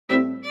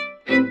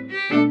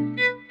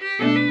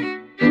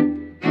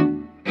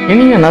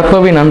இனிய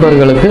நற்பவி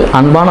நண்பர்களுக்கு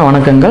அன்பான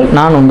வணக்கங்கள்.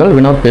 நான் உங்கள்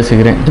வினோத்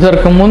பேசுகிறேன்.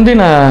 இதற்கு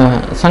முந்தின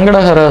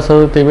சங்கடஹர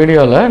சதுர்த்தி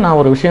வீடியோவில் நான்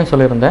ஒரு விஷயம்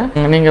சொல்லியிருந்தேன்.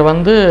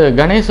 நீங்கள்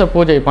கணேச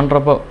பூஜை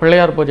பண்ணுறப்போ,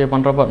 பிள்ளையார் பூஜை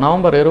பண்ணுறப்போ,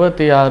 நவம்பர்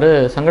 26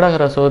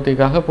 சங்கடஹர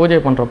சதுர்த்திக்காக பூஜை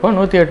பண்ணுறப்போ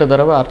 108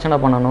 தடவை அர்ச்சனை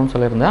பண்ணணும்னு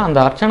சொல்லியிருந்தேன். அந்த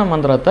அர்ச்சனை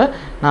மந்திரத்தை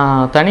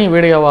நான் தனி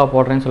வீடியோவாக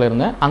போடுறேன்னு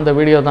சொல்லியிருந்தேன். அந்த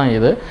வீடியோ தான்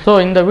இது. ஸோ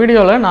இந்த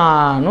வீடியோவில்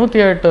நான்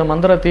 108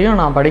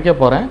 மந்திரத்தையும் நான் படிக்க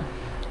போகிறேன்.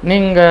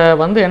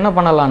 நீங்கள் என்ன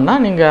பண்ணலான்னா,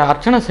 நீங்கள்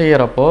அர்ச்சனை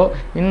செய்கிறப்போ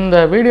இந்த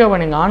வீடியோவை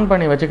நீங்கள் ஆன்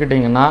பண்ணி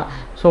வச்சுக்கிட்டிங்கன்னா,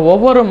 ஸோ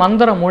ஒவ்வொரு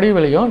மந்திர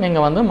முடிவிலையும்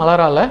நீங்கள்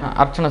மலரால்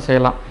அர்ச்சனை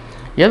செய்யலாம்.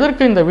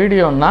 எதற்கு இந்த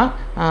வீடியோன்னா,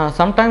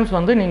 சம்டைம்ஸ்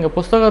நீங்கள்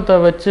புஸ்தகத்தை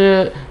வச்சு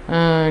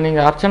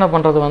நீங்கள் அர்ச்சனை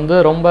பண்ணுறது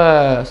ரொம்ப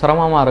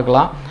சிரமமாக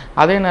இருக்கலாம்.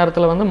 அதே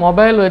நேரத்தில்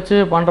மொபைல் வச்சு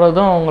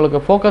பண்ணுறதும்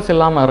உங்களுக்கு ஃபோக்கஸ்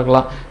இல்லாமல்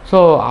இருக்கலாம். ஸோ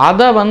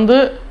அதை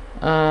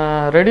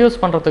ரெடியூஸ்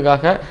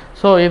பண்ணுறதுக்காக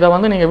இதை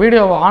நீங்கள்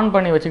வீடியோவை ஆன்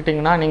பண்ணி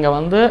வச்சுக்கிட்டிங்கன்னா, நீங்கள்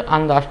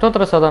அந்த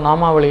அஷ்டோத்திர சத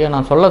நாமாவளியை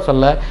நான்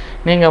சொல்ல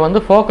நீங்கள்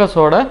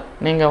ஃபோக்கஸோட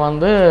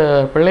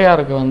நீங்கள்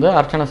பிள்ளையாருக்கு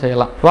அர்ச்சனை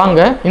செய்யலாம். வாங்க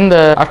இந்த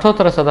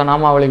அஷ்டோத்திர சத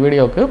நாமாவளி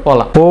வீடியோவுக்கு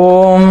போகலாம்.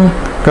 ஓம்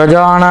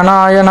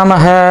கஜானனாய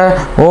நமஹ,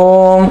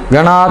 ஓம்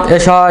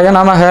கணாத்யசாய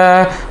நமஹ,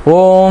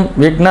 ஓம்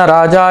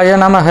விக்னராஜாய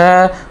நமஹ,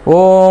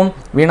 ஓம்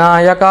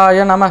விநாயகாய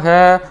நமஹ,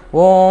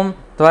 ஓம்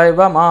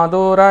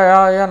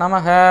त्वैवमाधुराय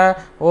नमः,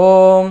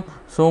 ओम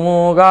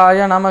सुमुगाय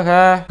नमः,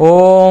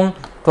 ओम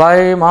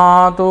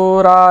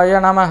त्वैमातुराय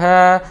नमः,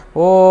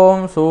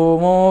 ओम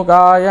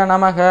सुमुगाय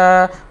नमः,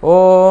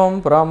 ओम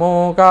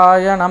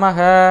प्रमुखाय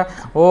नमः,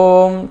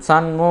 ओम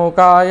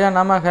सन्मुखाय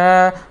नमः,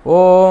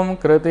 ओम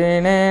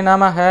कृतिने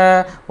नमः,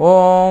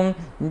 ओम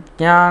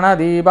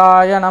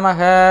ज्ञानदीपाय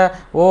नमः,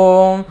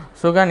 ओम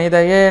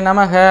सुगनिधये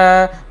नमः,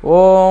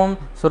 ओम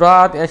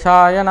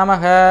सुरात्यशाय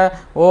नमः,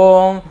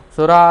 ओम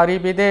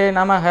सुरारिपिते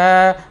नमः,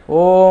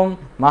 ओम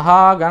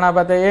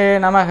महागणपतये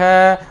नमः,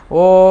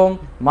 ओम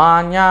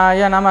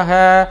मान्याय नमः,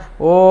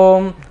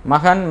 ओम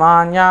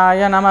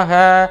महन्मान्याय नमः,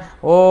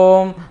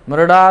 ओम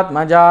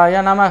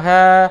मृडात्मजाय नमः,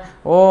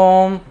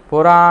 ओम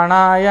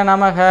पुराणाय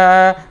नमः,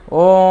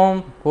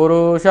 ओम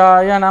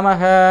पुरुषाय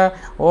नमः,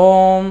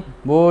 ओम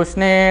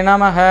भूष्णे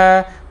नमः,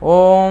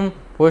 ओम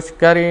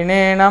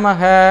पुष्करिणे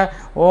नमः,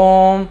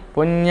 ओम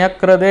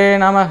पुण्यकृते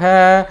नमः,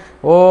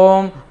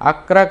 ओम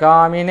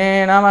अक्रकामिने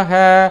नमः,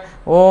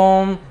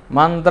 ओम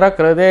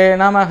मंत्रकृते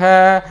नमः,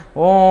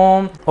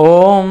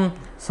 ओम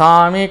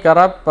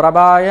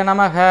सामिकरप्रभाय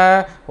नमः,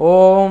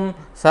 ओम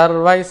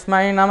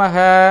सर्वैस्मै नमः,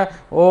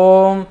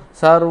 ओम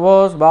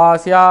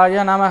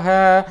सर्वोस्भास्याय नमः,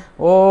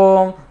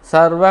 ओम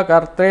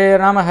सर्वकर्त्रे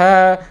नमः,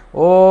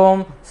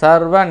 ओम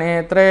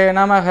सर्वनेत्रे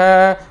नमः,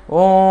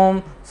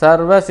 ओम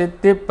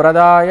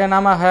सर्वसिद्धिप्रदाय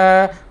नमः,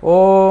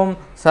 ओम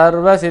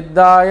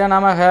सर्वसिद्धाय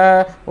नमः,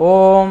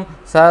 ओम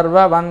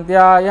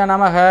सर्ववन्त्याय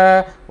नमः,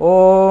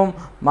 ओम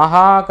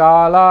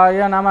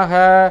महाकालाय नमः,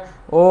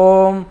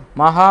 ओम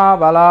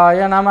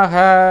महाबलाय नमः,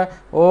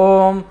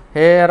 ओम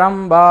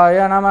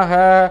हेरम्बाय नमः,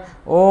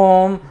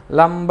 ओम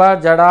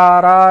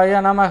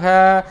लम्बजडाराय नमः,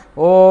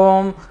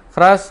 ओम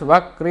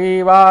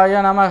ह्रस्वग्रीवाय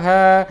नमः,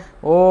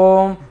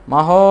 ओम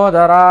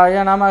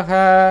महोदराय नमः,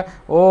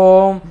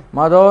 ओम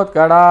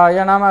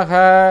मदोत्कटाय नमः,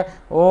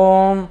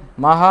 ओम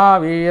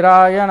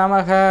महावीराय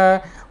नमः,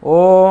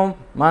 ओम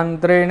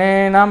मन्त्रिणे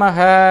नमः,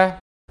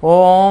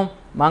 ओम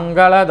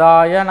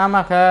मंगलदाय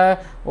नमः,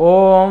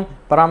 ओम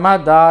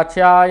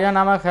प्रमदाच्याय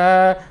नमः,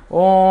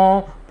 ओम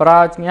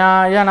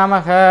प्राज्ञाय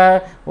नमः,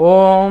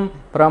 ओम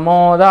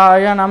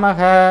प्रमोदाय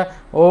नमः,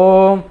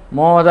 ओम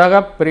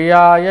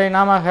मोदकप्रियाय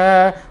नमः,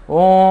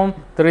 ओम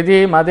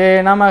त्रिदिमदे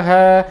नमः,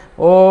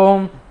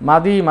 ओम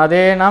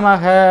मदिमदे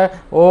नमः,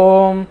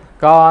 ओम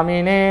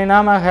कामिने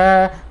नमः,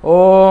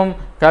 ओम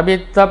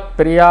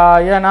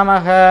कवित्तप्रियाय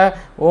नमः,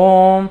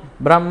 ओम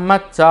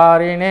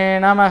ब्रह्मचारिणे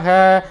नमः,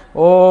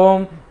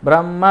 ओम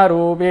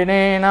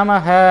ब्रह्मरूपिणे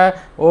नमः,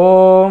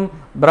 ओम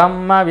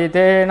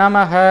ब्रह्मविदे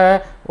नमः,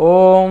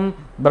 ओम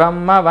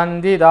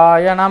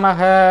ब्रह्मवन्दिताय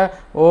नमः,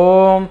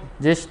 ओम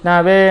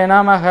जिष्णवे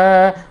नमः,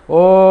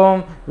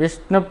 ओम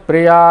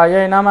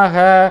विष्णुप्रियाय नमः,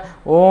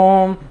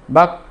 ओम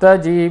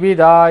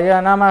भक्तजीविताय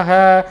नमः,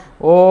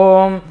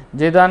 ओम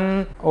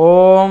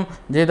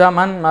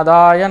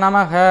जिदमन्मदाय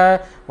नमः,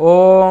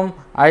 ओम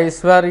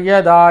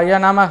ऐश्वर्यदाय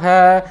नमः,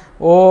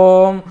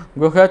 ओम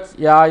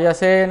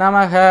गुहच्यायसे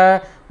नमः,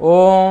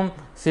 ओम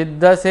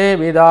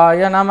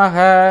सिद्धसेविदाय नमः,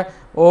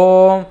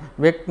 ओम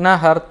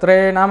विघ्नहर्त्रे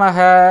नमः,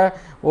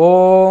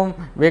 ओम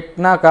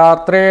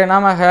विघ्नकर्त्रे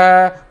नमः,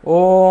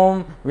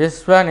 ओम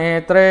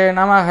विश्वनेत्रे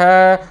नमः,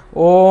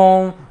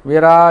 ओम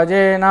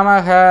विराजे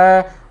नमः,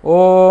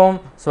 ओम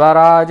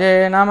स्वराजे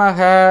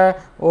नमः,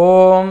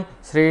 ओम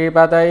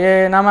श्रीपतये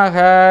नमः,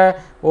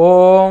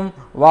 ओम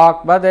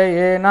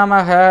वाक्पतये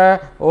नमः,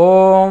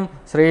 ओम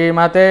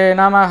श्रीमते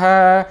नमः,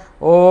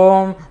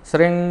 ओम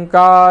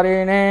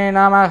श्रृंकारिणे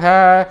नमः,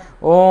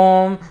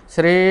 ओम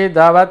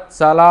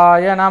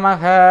श्रीधवत्सलाय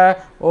नमः,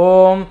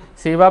 ओम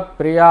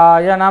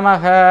शिवप्रियाय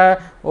नमः,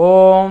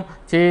 ओम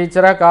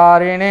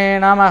चीचरकारिणे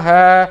नमः,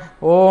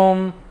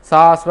 ओम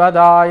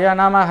சாஸ்வதாய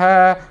நமः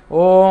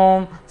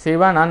ஓம்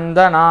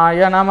சிவநந்தனாய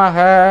நமः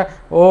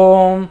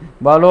ஓம்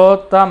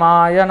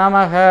பலோத்தமாய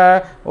நமः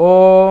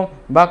ஓம்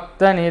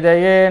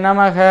பக்தநிதயே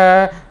நமः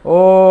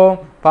ஓம்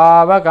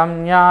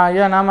பாவகம்யாய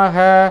நமः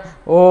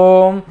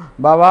ஓம்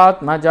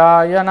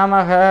பவாத்மஜாய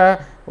நமः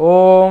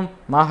ஓம்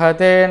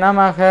மகதே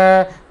நமः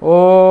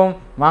ஓம்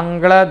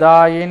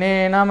மங்களதாயினே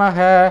நமः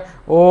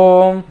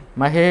ஓம்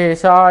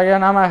மகேஷாய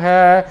நமः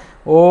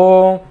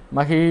ஓம்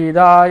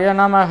மஹீதாய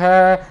நமः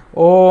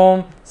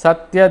ஓம்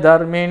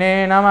சத்யதர்மினே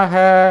நமः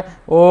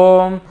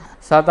ஓம்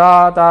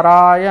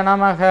சதாதராய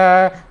நமः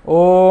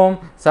ஓம்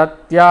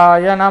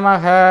சத்யாய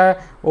நமः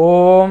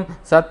ஓம்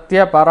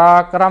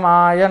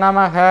சத்யபராக்கிரமாய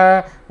நமः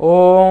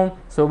ஓம்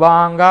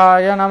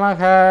சுபாங்காய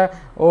நமः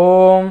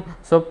ஓம்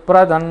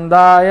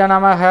சுப்ரதந்தாய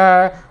நமः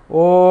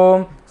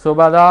ஓம்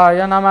சுபதாய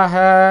நமः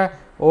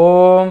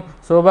ஓம்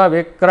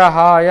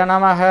சுபவிக்கிரகாய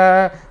நமः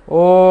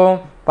ஓம்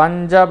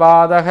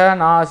பஞ்சபாதக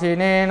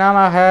நாசினே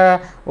நமः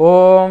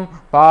ஓம்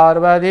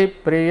பார்வதி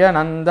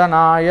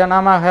பிரியநந்தனாய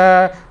நமः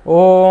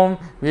ஓம்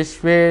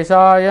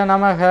விஸ்வேஷாய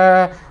நமः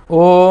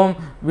ஓம்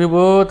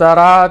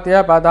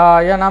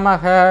விபூதராத்யபதாய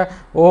நமः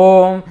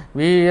ஓம்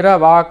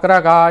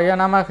வீரவாக்ரகாய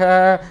நமः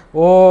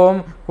ஓம்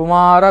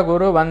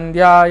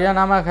குமாரகுருவந்தியாய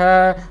நமः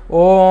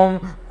ஓம்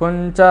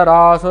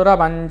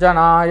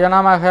குஞ்சராசுரபஞ்சனாய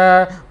நமः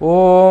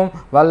ஓம்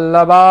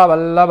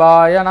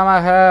வல்லபாய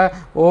நமः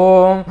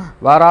ஓம்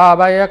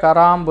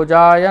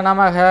வராபயகராம்புஜாய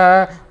நமः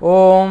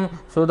ஓம்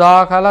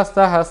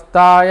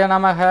சுதாகலஸ்தஹஸ்தாய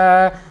நமः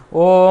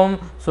ஓம்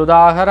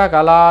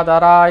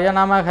சுதாகரகலாதராய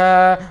நமः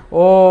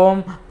ஓம்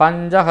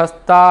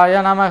பஞ்சஹஸ்தாய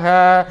நமः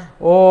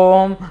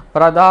ஓம்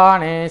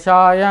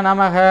பிரதானேஷாய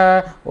நமः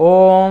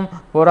ஓம்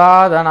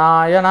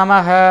புராதனாய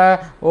நமः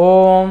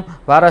ஓம்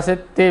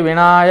வரசித்தி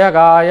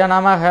விநாயகாய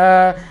நமः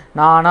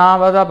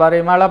நானாவத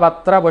பரிமள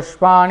பத்ர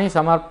புஷ்பாணி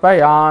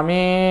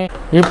சமர்ப்பயாமி.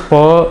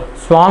 இப்போ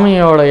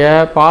சுவாமியோடைய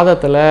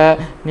பாதத்தில்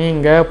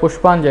நீங்கள்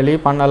புஷ்பாஞ்சலி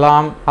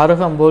பண்ணலாம்.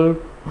 அருகம்புல்,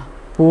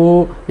 பூ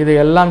இது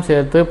எல்லாம்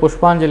சேர்த்து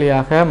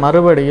புஷ்பாஞ்சலியாக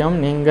மறுபடியும்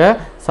நீங்கள்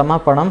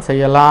சமர்ப்பணம்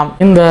செய்யலாம்.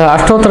 இந்த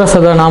அஷ்டோத்திர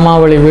சத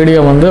நாமாவளி வீடியோ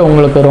வந்து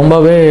உங்களுக்கு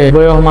ரொம்பவே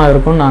உபயோகமாக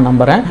இருக்கும்னு நான்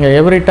நம்புகிறேன்.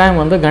 எவ்ரி டைம்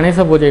வந்து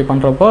கணேச பூஜை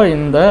பண்ணுறப்போ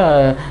இந்த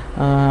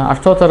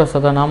அஷ்டோத்திர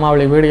சத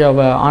நாமாவளி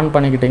வீடியோவை ஆன்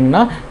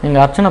பண்ணிக்கிட்டிங்கன்னா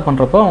நீங்கள் அர்ச்சனை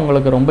பண்ணுறப்போ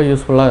உங்களுக்கு ரொம்ப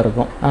யூஸ்ஃபுல்லாக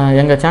இருக்கும்.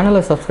 எங்கள்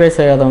சேனலை சப்ஸ்கிரைப்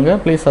செய்யாதவங்க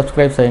ப்ளீஸ்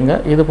சப்ஸ்கிரைப் செய்யுங்க.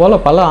 இது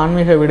போல் பல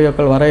ஆன்மீக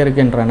வீடியோக்கள் வர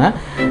இருக்கின்றன.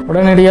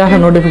 உடனடியாக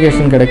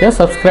நோட்டிஃபிகேஷன் கிடைக்க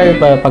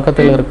சப்ஸ்கிரைப்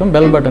பக்கத்தில் இருக்கும்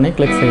பெல் பட்டனை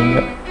கிளிக்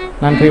செய்யுங்க.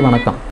 நன்றி, வணக்கம்.